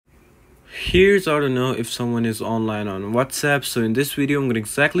Here's how to know if someone is online on WhatsApp. So in this video, I'm going to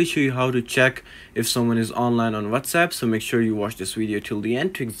exactly show you how to check if someone is online on WhatsApp. So make sure you watch this video till the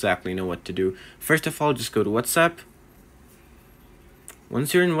end to exactly know what to do. First of all, just go to WhatsApp.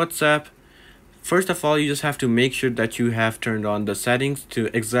 Once you're in WhatsApp, first of all, you just have to make sure that you have turned on the settings to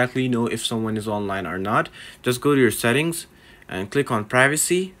exactly know if someone is online or not. Just go to your settings and click on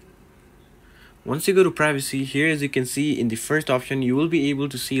privacy. Once you go to privacy, here as you can see in the first option, you will be able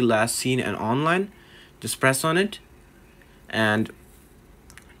to see last seen and online. Just press on it and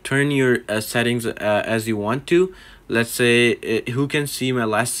turn your settings as you want to. Let's say who can see my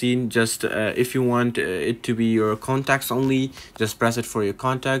last seen. Just if you want it to be your contacts only, just press it for your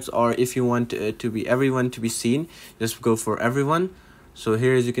contacts, or if you want it to be everyone to be seen, just go for everyone. So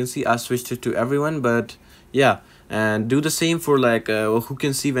here as you can see, I switched it to everyone, but yeah, and do the same for like who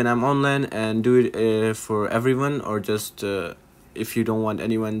can see when I'm online, and do it for everyone, or just if you don't want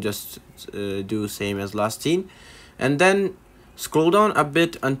anyone, just do same as last seen. And then scroll down a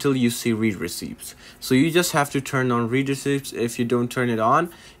bit until you see read receipts. So you just have to turn on read receipts. If you don't turn it on,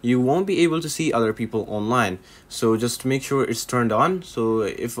 you won't be able to see other people online. So just make sure it's turned on. So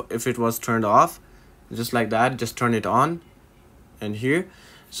if it was turned off, just like that, just turn it on. And here,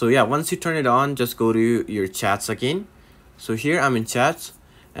 so yeah, once you turn it on, just go to your chats again. So here I'm in chats,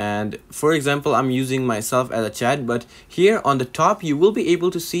 and for example, I'm using myself as a chat, but here on the top you will be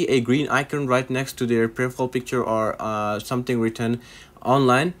able to see a green icon right next to their profile picture, or something written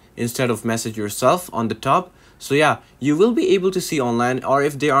online instead of message yourself on the top. So yeah, you will be able to see online, or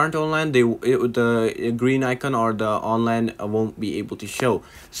if they aren't online, the green icon or the online won't be able to show.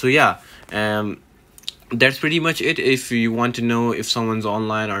 So yeah, that's pretty much it if you want to know if someone's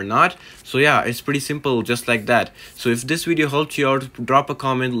online or not. So yeah, it's pretty simple, just like that. So if this video helped you out, drop a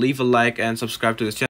comment, leave a like, and subscribe to this channel.